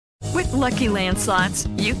With Lucky Land Slots,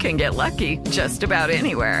 you can get lucky just about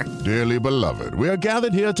anywhere. Dearly beloved, we are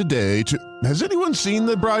gathered here today to... Has anyone seen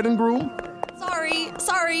the bride and groom?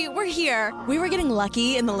 Sorry, we're here. We were getting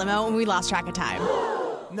lucky in the limo and we lost track of time.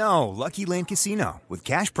 No, Lucky Land Casino, with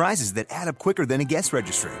cash prizes that add up quicker than a guest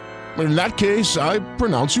registry. In that case, I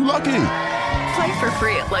pronounce you lucky. Play for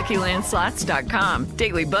free at LuckyLandSlots.com.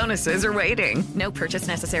 Daily bonuses are waiting. No purchase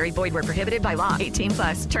necessary. Void where prohibited by law.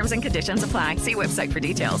 18+. Terms and conditions apply. See website for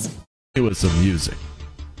details. With some music.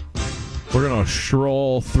 We're going to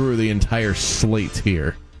stroll through the entire slate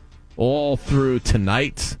here. All through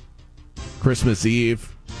tonight, Christmas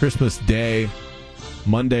Eve, Christmas Day,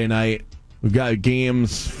 Monday night. We've got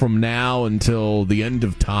games from now until the end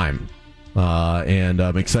of time. And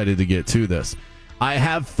I'm excited to get to this. I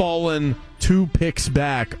have fallen 2 picks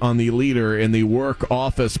back on the leader in the work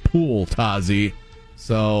office pool, Tazi.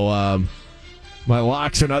 So my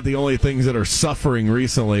locks are not the only things that are suffering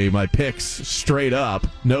recently. My picks straight up,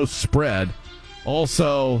 no spread.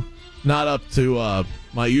 Also, not up to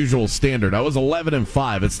my usual standard. I was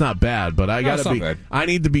 11-5. It's not bad, but I gotta be. Bad. I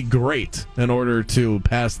need to be great in order to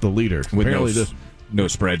pass the leader. With no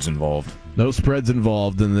spreads involved. No spreads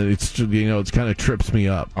involved, and it's kind of trips me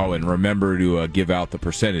up. Oh, and remember to give out the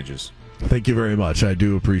percentages. Thank you very much. I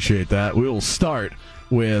do appreciate that. We will start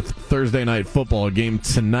with Thursday night football game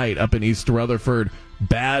tonight up in East Rutherford.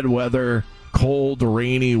 Bad weather, cold,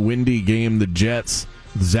 rainy, windy game. The Jets,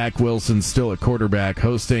 Zach Wilson still at quarterback,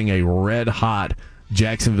 hosting a red-hot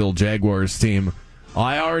Jacksonville Jaguars team.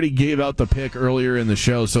 I already gave out the pick earlier in the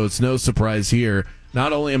show, so it's no surprise here.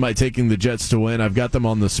 Not only am I taking the Jets to win, I've got them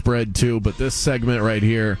on the spread too, but this segment right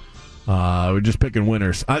here, we're just picking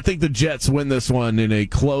winners. I think the Jets win this one in a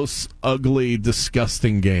close, ugly,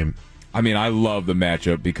 disgusting game. I mean, I love the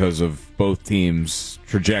matchup because of both teams'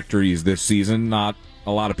 trajectories this season. Not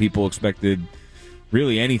a lot of people expected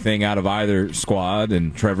really anything out of either squad,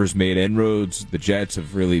 and Trevor's made inroads. The Jets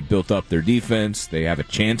have really built up their defense. They have a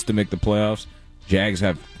chance to make the playoffs. Jags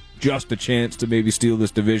have just a chance to maybe steal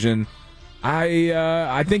this division.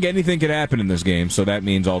 I think anything could happen in this game, so that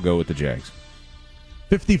means I'll go with the Jags.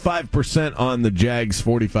 55% on the Jags,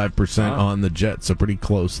 45% on the Jets, so pretty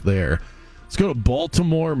close there. Let's go to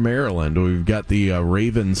Baltimore, Maryland. We've got the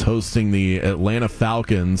Ravens hosting the Atlanta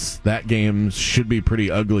Falcons. That game should be pretty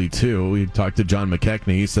ugly, too. We talked to John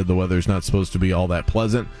McKechnie. He said the weather's not supposed to be all that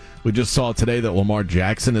pleasant. We just saw today that Lamar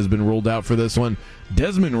Jackson has been ruled out for this one.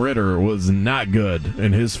 Desmond Ridder was not good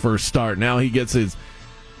in his first start. Now he gets his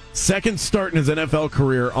second start in his NFL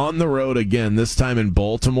career on the road again, this time in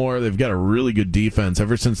Baltimore. They've got a really good defense.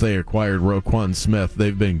 Ever since they acquired Roquan Smith,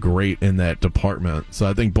 they've been great in that department. So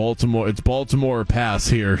I think it's Baltimore pass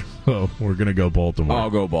here. Oh, we're going to go Baltimore. I'll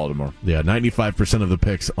go Baltimore. Yeah, 95% of the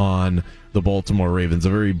picks on the Baltimore Ravens. A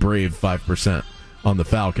very brave 5% on the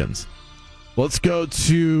Falcons. Let's go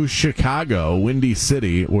to Chicago, Windy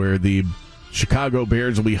City, where the Chicago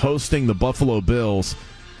Bears will be hosting the Buffalo Bills.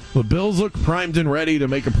 The Bills look primed and ready to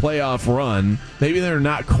make a playoff run. Maybe they're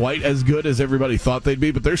not quite as good as everybody thought they'd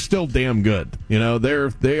be, but they're still damn good. You know,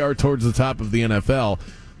 they are towards the top of the NFL.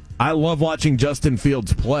 I love watching Justin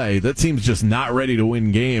Fields play. That team's just not ready to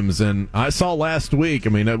win games. And I saw last week,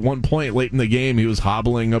 at one point late in the game, he was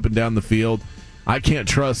hobbling up and down the field. I can't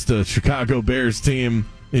trust the Chicago Bears team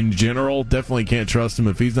in general. Definitely can't trust him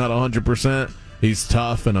if he's not 100%. He's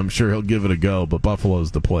tough, and I'm sure he'll give it a go, but Buffalo's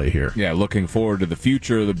the play here. Yeah, looking forward to the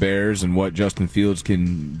future of the Bears and what Justin Fields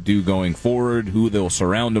can do going forward, who they'll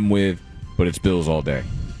surround him with, but it's Bills all day.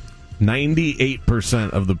 98%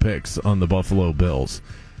 of the picks on the Buffalo Bills.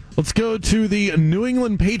 Let's go to the New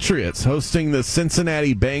England Patriots hosting the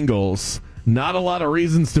Cincinnati Bengals. Not a lot of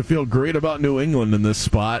reasons to feel great about New England in this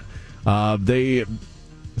spot. They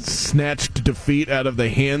snatched defeat out of the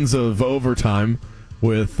hands of overtime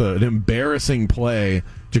with an embarrassing play.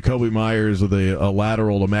 Jacoby Myers with a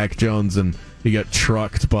lateral to Mac Jones, and he got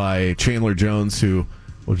trucked by Chandler Jones, who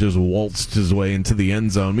just waltzed his way into the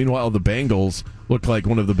end zone. Meanwhile, the Bengals look like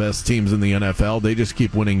one of the best teams in the NFL. They just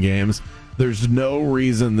keep winning games. There's no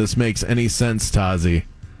reason this makes any sense, Tazi.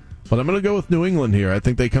 But I'm going to go with New England here. I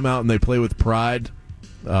think they come out and they play with pride.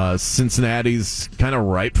 Cincinnati's kind of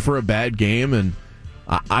ripe for a bad game, and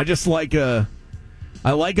I just like a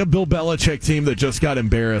Bill Belichick team that just got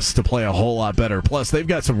embarrassed to play a whole lot better. Plus, they've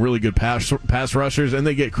got some really good pass rushers, and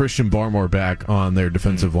they get Christian Barmore back on their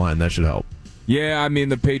defensive line. That should help. Yeah,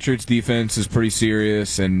 the Patriots' defense is pretty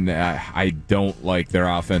serious, and I don't like their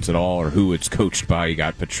offense at all or who it's coached by. You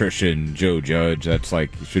got Patricia and Joe Judge. That's like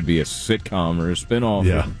it should be a sitcom or a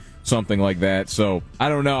spinoff or something like that. So, I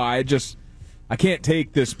don't know. I I can't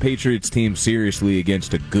take this Patriots team seriously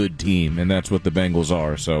against a good team, and that's what the Bengals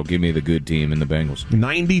are. So give me the good team and the Bengals.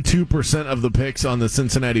 92% of the picks on the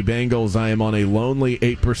Cincinnati Bengals. I am on a lonely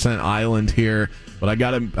 8% island here, but I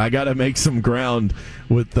gotta make some ground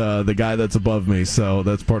with the guy that's above me. So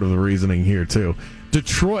that's part of the reasoning here too.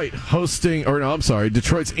 Detroit's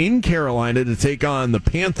in Carolina to take on the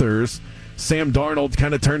Panthers. Sam Darnold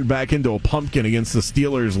kind of turned back into a pumpkin against the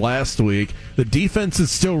Steelers last week. The defense is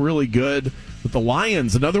still really good. But the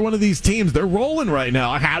Lions, another one of these teams, they're rolling right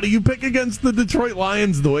now. How do you pick against the Detroit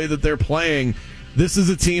Lions the way that they're playing? This is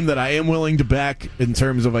a team that I am willing to back in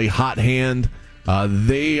terms of a hot hand.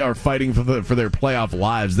 They are fighting for their playoff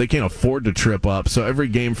lives. They can't afford to trip up, so every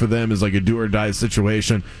game for them is like a do-or-die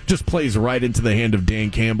situation. Just plays right into the hand of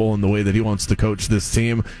Dan Campbell and the way that he wants to coach this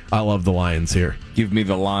team. I love the Lions here. Give me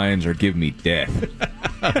the Lions or give me death.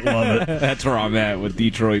 Love it. That's where I'm at with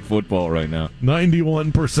Detroit football right now.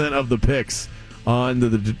 91% of the picks on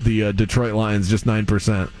the Detroit Lions, just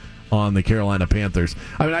 9% on the Carolina Panthers.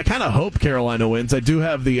 I mean, I kind of hope Carolina wins. I do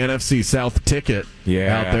have the NFC South ticket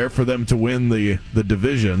out there for them to win the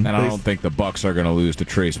division. And I don't think the Bucs are going to lose to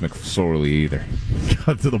Trace McSorley either.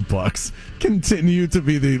 Got to the Bucs. Continue to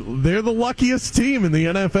be they're the luckiest team in the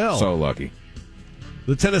NFL. So lucky.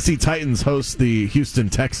 The Tennessee Titans host the Houston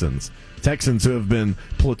Texans. Texans who have been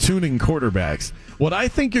platooning quarterbacks. What I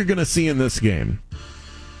think you're going to see in this game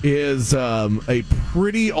is a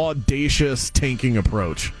pretty audacious tanking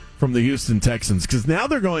approach from the Houston Texans, because now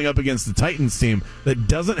they're going up against the Titans team that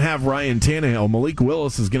doesn't have Ryan Tannehill. Malik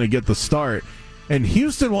Willis is going to get the start, and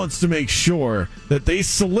Houston wants to make sure that they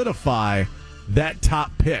solidify that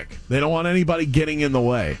top pick. They don't want anybody getting in the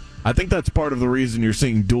way. I think that's part of the reason you're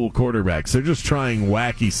seeing dual quarterbacks. They're just trying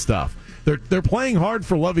wacky stuff. They're playing hard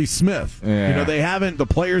for Lovie Smith. Yeah. The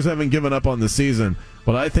players haven't given up on the season,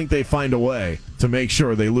 but I think they find a way to make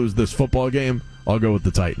sure they lose this football game. I'll go with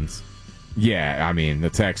the Titans. Yeah, I mean, the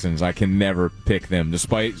Texans, I can never pick them,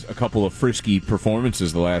 despite a couple of frisky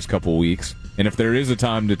performances the last couple of weeks. And if there is a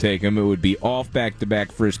time to take them, it would be off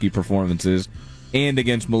back-to-back frisky performances and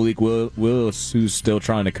against Malik Willis, who's still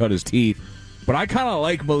trying to cut his teeth. But I kind of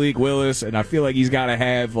like Malik Willis, and I feel like he's got to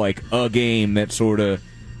have, like, a game that sort of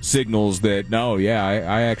signals that, no, yeah,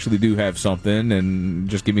 I actually do have something, and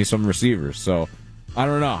just give me some receivers. So, I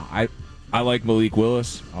don't know. I like Malik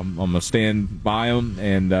Willis. I'm going to stand by him,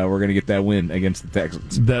 and we're going to get that win against the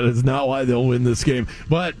Texans. That is not why they'll win this game.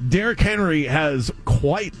 But Derrick Henry has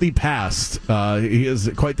quite the past. He has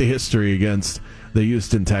quite the history against the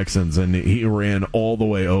Houston Texans, and he ran all the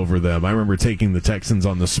way over them. I remember taking the Texans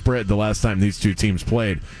on the spread the last time these two teams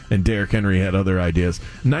played, and Derrick Henry had other ideas.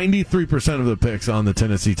 93% of the picks on the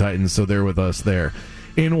Tennessee Titans, so they're with us there.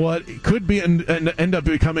 In what could be and end up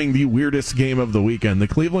becoming the weirdest game of the weekend, the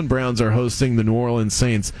Cleveland Browns are hosting the New Orleans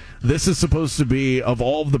Saints. This is supposed to be, of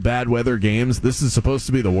all of the bad weather games, this is supposed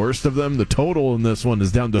to be the worst of them. The total in this one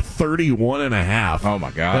is down to 31.5. Oh,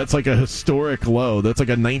 my God. That's like a historic low. That's like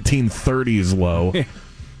a 1930s low.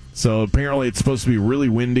 So apparently it's supposed to be really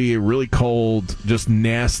windy, really cold, just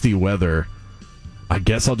nasty weather. I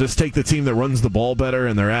guess I'll just take the team that runs the ball better,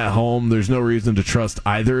 and they're at home. There's no reason to trust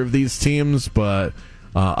either of these teams, but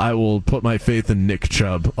I will put my faith in Nick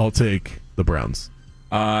Chubb. I'll take the Browns.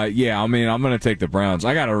 Yeah, I mean, I'm going to take the Browns.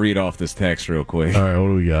 I got to read off this text real quick. All right, what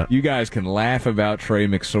do we got? You guys can laugh about Trace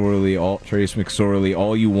McSorley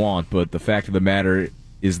all you want, but the fact of the matter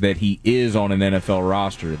is that he is on an NFL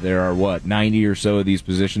roster. There are, 90 or so of these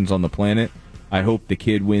positions on the planet. I hope the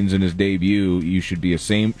kid wins in his debut. You should be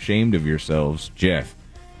ashamed of yourselves, Jeff.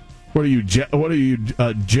 What are you, Jeff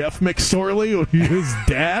McSorley? Are you his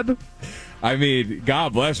dad? I mean,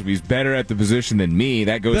 God bless him. He's better at the position than me.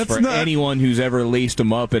 That goes for anyone who's ever laced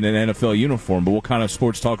him up in an NFL uniform. But what kind of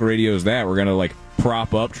sports talk radio is that? We're going to,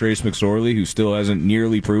 prop up Trace McSorley, who still hasn't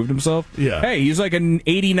nearly proved himself? Yeah. Hey, he's like an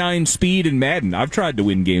 89 speed in Madden. I've tried to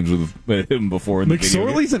win games with him before.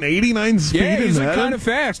 McSorley's an 89 speed in Madden? Yeah, he's kind of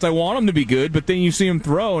fast. I want him to be good, but then you see him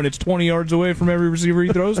throw, and it's 20 yards away from every receiver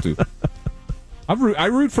he throws to. I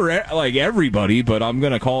root for, everybody, but I'm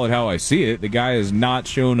going to call it how I see it. The guy has not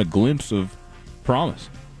shown a glimpse of promise.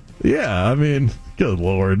 Yeah, I mean, good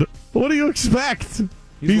Lord. What do you expect?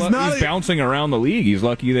 He's bouncing around the league. He's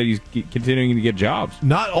lucky that he's continuing to get jobs.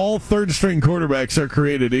 Not all third-string quarterbacks are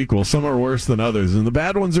created equal. Some are worse than others, and the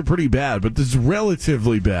bad ones are pretty bad, but this is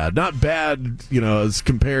relatively bad. Not bad, as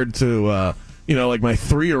compared to, like my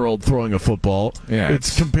 3-year-old throwing a football. Yeah,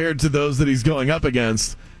 it's compared to those that he's going up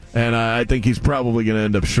against, and I think he's probably going to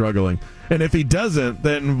end up struggling. And if he doesn't,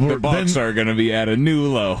 then the Bucs are going to be at a new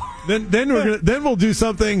low. Then we'll do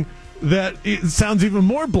something that it sounds even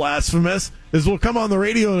more blasphemous is we'll come on the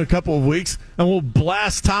radio in a couple of weeks and we'll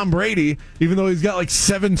blast Tom Brady, even though he's got like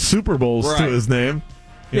 7 Super Bowls to his name.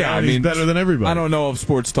 Yeah, I mean, he's better than everybody. I don't know if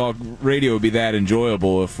sports talk radio would be that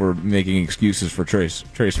enjoyable if we're making excuses for Trace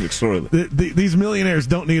McSorley. These millionaires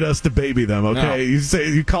don't need us to baby them, okay? No.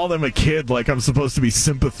 You call them a kid like I'm supposed to be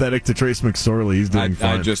sympathetic to Trace McSorley. He's doing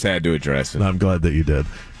fine. I just had to address it. I'm glad that you did.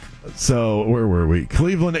 So, where were we?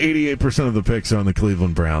 Cleveland, 88% of the picks are on the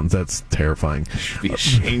Cleveland Browns. That's terrifying. You should be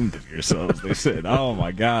ashamed of yourselves, they said. Oh,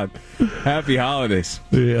 my God. Happy holidays.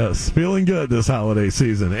 Yes, feeling good this holiday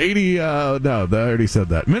season. I already said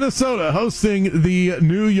that. Minnesota hosting the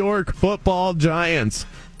New York Football Giants.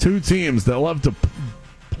 2 teams that love to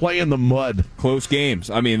play in the mud. Close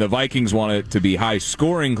games. I mean, the Vikings want it to be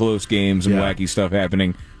high-scoring close games and wacky stuff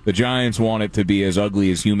happening. The Giants want it to be as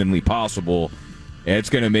ugly as humanly possible.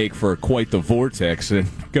 It's going to make for quite the vortex. And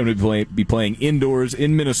going to be playing indoors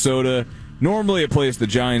in Minnesota, normally a place the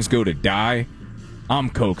Giants go to die.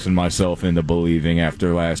 I'm coaxing myself into believing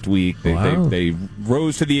after last week. They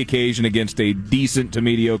rose to the occasion against a decent to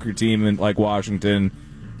mediocre team like Washington.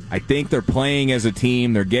 I think they're playing as a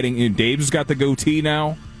team. They're getting. Dave's got the goatee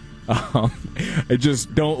now. I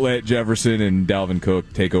just don't let Jefferson and Dalvin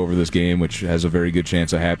Cook take over this game, which has a very good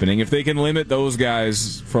chance of happening. If they can limit those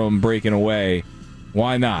guys from breaking away,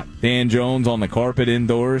 why not? Dan Jones on the carpet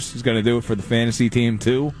indoors. He's going to do it for the fantasy team,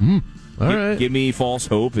 too. All right. Give me false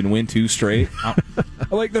hope and win 2 straight. I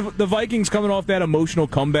like the Vikings coming off that emotional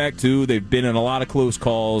comeback, too. They've been in a lot of close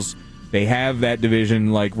calls. They have that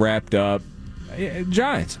division, wrapped up.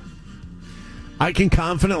 Giants. I can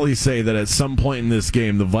confidently say that at some point in this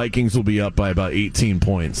game, the Vikings will be up by about 18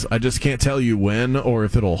 points. I just can't tell you when or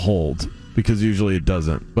if it'll hold, because usually it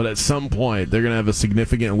doesn't. But at some point, they're going to have a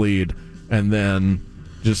significant lead, and then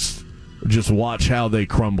just watch how they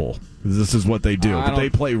crumble. This is what they do. But they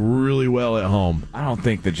play really well at home. I don't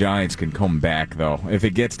think the Giants can come back, though. If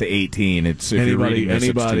it gets to 18, it's anybody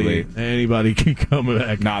can come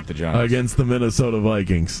back. Not the Giants. Against the Minnesota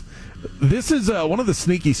Vikings. This is one of the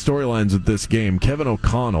sneaky storylines with this game. Kevin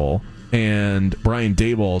O'Connell and Brian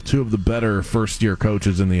Daboll, 2 of the better first-year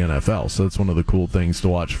coaches in the NFL. So that's one of the cool things to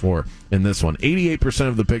watch for in this one. 88%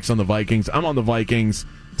 of the picks on the Vikings. I'm on the Vikings.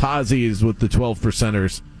 Tazi is with the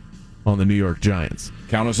 12%ers on the New York Giants.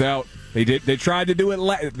 Count us out. They tried to do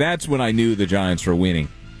it. That's when I knew the Giants were winning.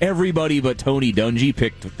 Everybody but Tony Dungy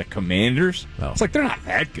picked the Commanders. Oh. It's like they're not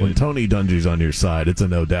that good. When Tony Dungy's on your side, it's a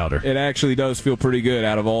no-doubter. It actually does feel pretty good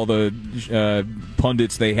out of all the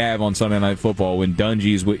pundits they have on Sunday Night Football. When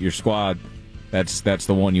Dungy's with your squad, that's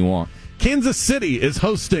the one you want. Kansas City is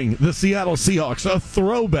hosting the Seattle Seahawks, a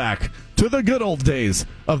throwback to the good old days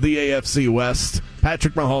of the AFC West.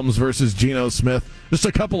 Patrick Mahomes versus Geno Smith. Just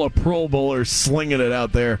a couple of Pro Bowlers slinging it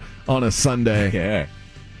out there on a Sunday. Yeah.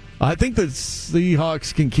 I think the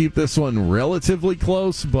Seahawks can keep this one relatively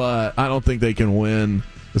close, but I don't think they can win.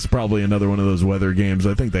 It's probably another one of those weather games.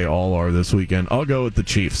 I think they all are this weekend. I'll go with the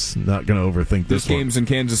Chiefs. Not going to overthink this one. This game's in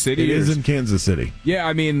Kansas City? It is in Kansas City. Yeah,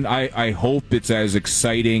 I mean, I hope it's as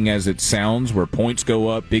exciting as it sounds, where points go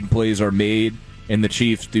up, big plays are made, and the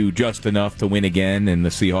Chiefs do just enough to win again, and the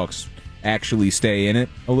Seahawks actually stay in it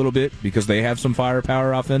a little bit because they have some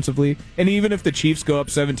firepower offensively. And even if the Chiefs go up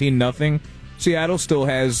 17-0, Seattle still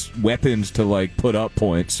has weapons to put up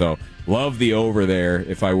points. So love the over there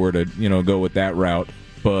if I were to go with that route.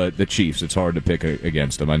 But the Chiefs, it's hard to pick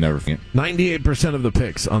against them. I never think. 98% of the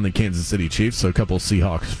picks on the Kansas City Chiefs, so a couple of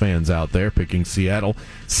Seahawks fans out there picking Seattle.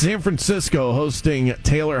 San Francisco hosting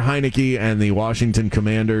Taylor Heineke and the Washington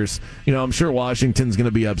Commanders. I'm sure Washington's going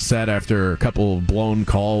to be upset after a couple of blown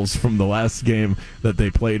calls from the last game that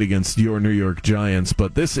they played against your New York Giants,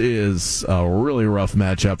 but this is a really rough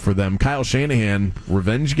matchup for them. Kyle Shanahan,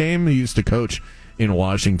 revenge game. He used to coach in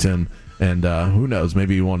Washington, and who knows,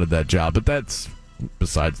 maybe he wanted that job, but that's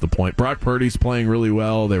besides the point. Brock Purdy's playing really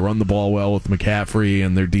well. They run the ball well with McCaffrey,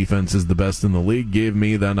 and their defense is the best in the league. Give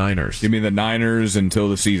me the Niners. Give me the Niners until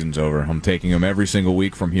the season's over. I'm taking them every single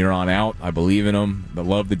week from here on out. I believe in them. I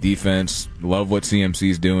love the defense. Love what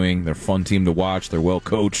CMC's doing. They're a fun team to watch. They're well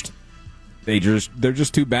coached. They're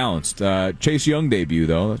just too balanced. Chase Young debut,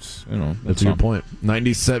 though. That's a good point.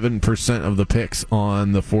 97% of the picks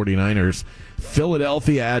on the 49ers.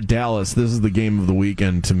 Philadelphia at Dallas. This is the game of the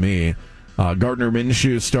weekend to me. Gardner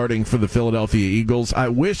Minshew starting for the Philadelphia Eagles. I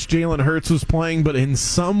wish Jalen Hurts was playing, but in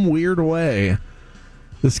some weird way,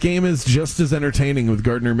 this game is just as entertaining with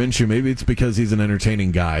Gardner Minshew. Maybe it's because he's an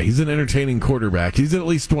entertaining guy. He's an entertaining quarterback. He's at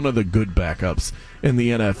least one of the good backups in the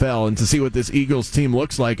NFL. And to see what this Eagles team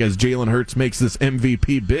looks like as Jalen Hurts makes this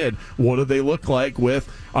MVP bid, what do they look like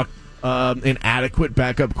with an adequate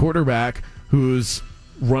backup quarterback who's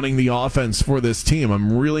running the offense for this team.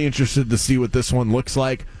 I'm really interested to see what this one looks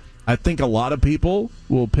like. I think a lot of people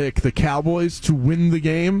will pick the Cowboys to win the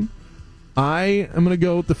game. I am going to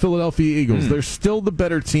go with the Philadelphia Eagles. They're still the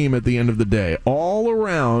better team at the end of the day. All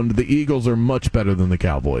around, the Eagles are much better than the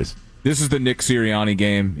Cowboys. This is the Nick Sirianni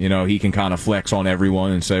game. You know, he can kind of flex on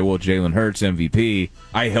everyone and say, well, Jalen Hurts, MVP.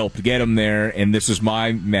 I helped get him there, and this is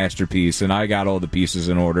my masterpiece, and I got all the pieces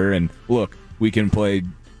in order. And look, we can play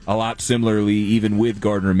a lot similarly even with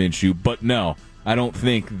Gardner Minshew, but no, I don't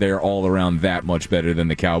think they're all around that much better than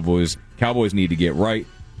the Cowboys. Cowboys need to get right.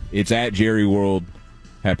 It's at Jerry World.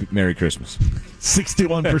 Merry Christmas.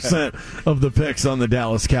 61% of the picks on the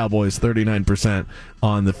Dallas Cowboys, 39%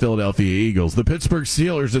 on the Philadelphia Eagles. The Pittsburgh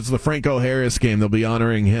Steelers, it's the Franco Harris game. They'll be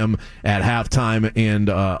honoring him at halftime, and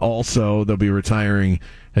also they'll be retiring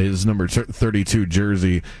his number 32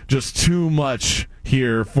 jersey. Just too much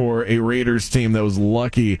here for a Raiders team that was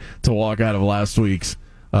lucky to walk out of last week's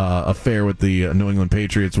affair with the New England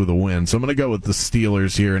Patriots with a win. So I'm going to go with the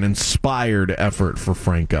Steelers here, an inspired effort for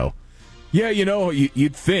Franco. Yeah, you know,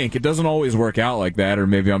 you'd think. It doesn't always work out like that, or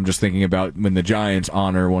maybe I'm just thinking about when the Giants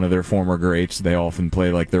honor one of their former greats, they often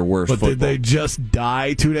play like their worst football. But did they just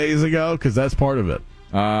die 2 days ago? Because that's part of it.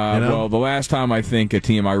 Well, the last time I think a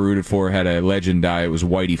team I rooted for had a legend die, it was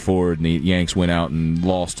Whitey Ford, and the Yanks went out and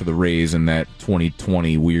lost to the Rays in that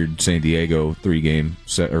 2020 weird San Diego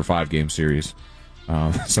 5-game series.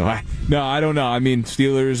 I don't know. I mean,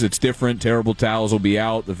 Steelers, it's different. Terrible Towels will be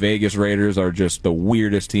out. The Vegas Raiders are just the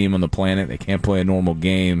weirdest team on the planet. They can't play a normal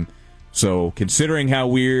game. So considering how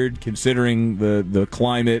weird, considering the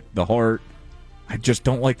climate, the heart, I just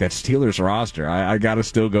don't like that Steelers roster. I got to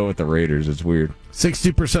still go with the Raiders. It's weird.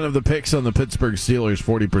 60% of the picks on the Pittsburgh Steelers,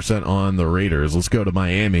 40% on the Raiders. Let's go to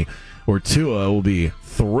Miami, where Tua will be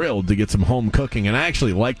thrilled to get some home cooking. And I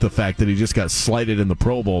actually like the fact that he just got slighted in the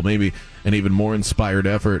Pro Bowl. Maybe an even more inspired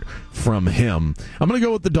effort from him. I'm going to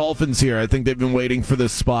go with the Dolphins here. I think they've been waiting for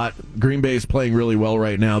this spot. Green Bay is playing really well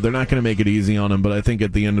right now. They're not going to make it easy on them, but I think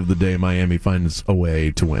at the end of the day, Miami finds a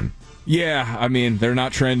way to win. Yeah, I mean, they're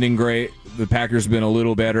not trending great. The Packers have been a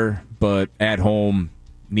little better, but at home,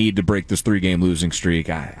 need to break this 3-game losing streak.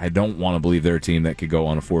 I don't want to believe they're a team that could go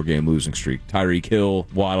on a 4-game losing streak. Tyreek Hill,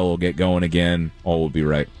 Waddle will get going again. All will be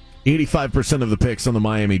right. 85% of the picks on the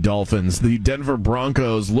Miami Dolphins. The Denver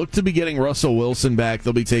Broncos look to be getting Russell Wilson back.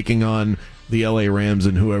 They'll be taking on the LA Rams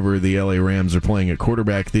and whoever the LA Rams are playing at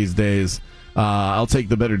quarterback these days. I'll take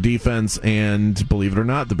the better defense, and believe it or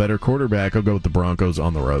not, the better quarterback. I'll go with the Broncos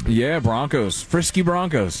on the road. Yeah, Broncos. Frisky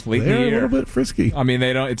Broncos. Late in the year. They're a little bit frisky. I mean,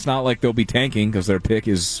 it's not like they'll be tanking because their pick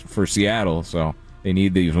is for Seattle, so they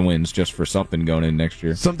need these wins just for something going in next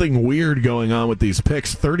year. Something weird going on with these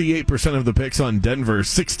picks. 38% of the picks on Denver,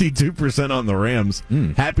 62% on the Rams.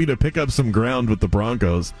 Happy to pick up some ground with the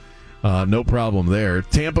Broncos. No problem there.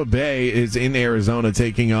 Tampa Bay is in Arizona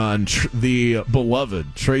taking on the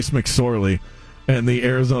beloved Trace McSorley and the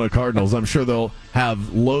Arizona Cardinals. I'm sure they'll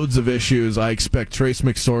have loads of issues. I expect Trace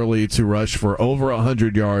McSorley to rush for over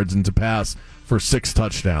 100 yards and to pass for 6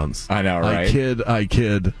 touchdowns. I know, right? I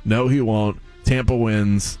kid. No, he won't. Tampa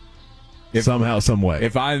wins somehow, some way.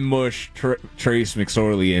 If I mush Trace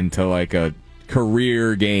McSorley into like a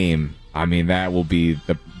career game, I mean, that will be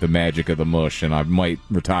the magic of the mush, and I might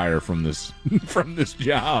retire from this from this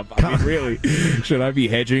job. I mean, really, should I be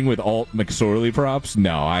hedging with alt McSorley props?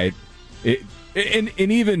 No, and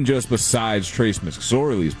even just besides Trace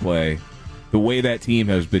McSorley's play, the way that team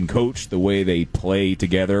has been coached, the way they play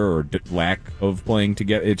together or lack of playing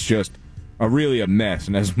together, it's just really a mess.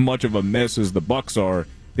 And as much of a mess as the Bucs are,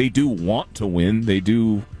 they do want to win. They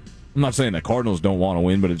do. I'm not saying the Cardinals don't want to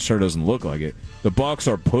win, but it sure doesn't look like it. The Bucs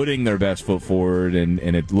are putting their best foot forward, and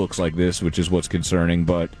it looks like this, which is what's concerning,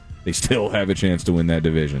 but they still have a chance to win that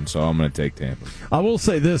division, so I'm going to take Tampa. I will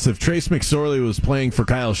say this, if Trace McSorley was playing for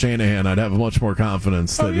Kyle Shanahan, I'd have much more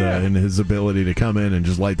confidence in his ability to come in and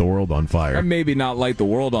just light the world on fire. Or maybe not light the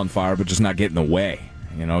world on fire, but just not get in the way.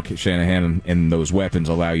 You know, Shanahan and those weapons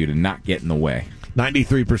allow you to not get in the way.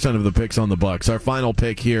 93% of the picks on the Bucs. Our final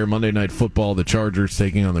pick here, Monday Night Football, the Chargers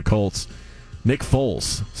taking on the Colts. Nick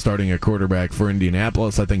Foles starting at quarterback for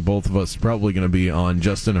Indianapolis. I think both of us are probably going to be on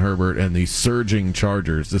Justin Herbert and the surging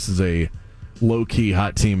Chargers. This is a low-key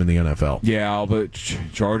hot team in the NFL. Yeah, but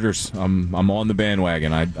Chargers, I'm on the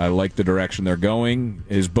bandwagon. I like the direction they're going.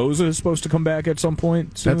 Is Bosa supposed to come back at some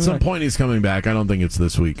point soon? At some point he's coming back. I don't think it's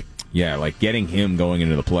this week. Yeah, like getting him going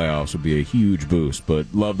into the playoffs would be a huge boost, but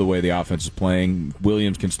love the way the offense is playing.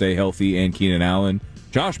 Williams can stay healthy and Keenan Allen.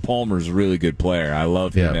 Josh Palmer's a really good player. I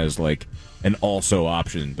love him Yeah. as like an also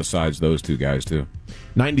option besides those two guys too.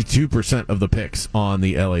 92% of the picks on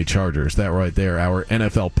the LA Chargers. That right there, our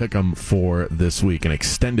NFL pick'em for this week, an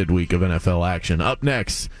extended week of NFL action. Up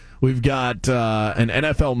next, we've got an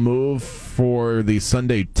NFL move for the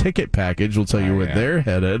Sunday ticket package. We'll tell you where they're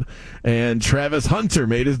headed. And Travis Hunter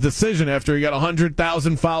made his decision after he got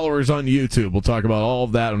 100,000 followers on YouTube. We'll talk about all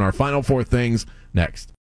of that in our final four things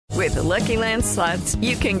next. With the Lucky Land Slots,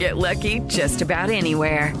 you can get lucky just about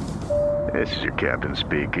anywhere. This is your captain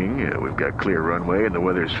speaking. We've got clear runway and the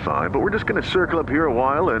weather's fine, but we're just going to circle up here a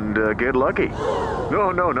while and get lucky.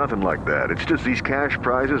 No, nothing like that. It's just these cash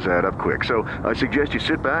prizes add up quick. So I suggest you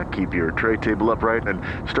sit back, keep your tray table upright, and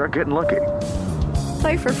start getting lucky.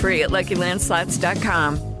 Play for free at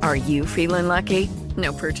LuckyLandSlots.com. Are you feeling lucky?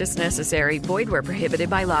 No purchase necessary. Void where prohibited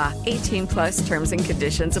by law. 18+ terms and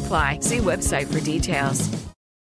conditions apply. See website for details.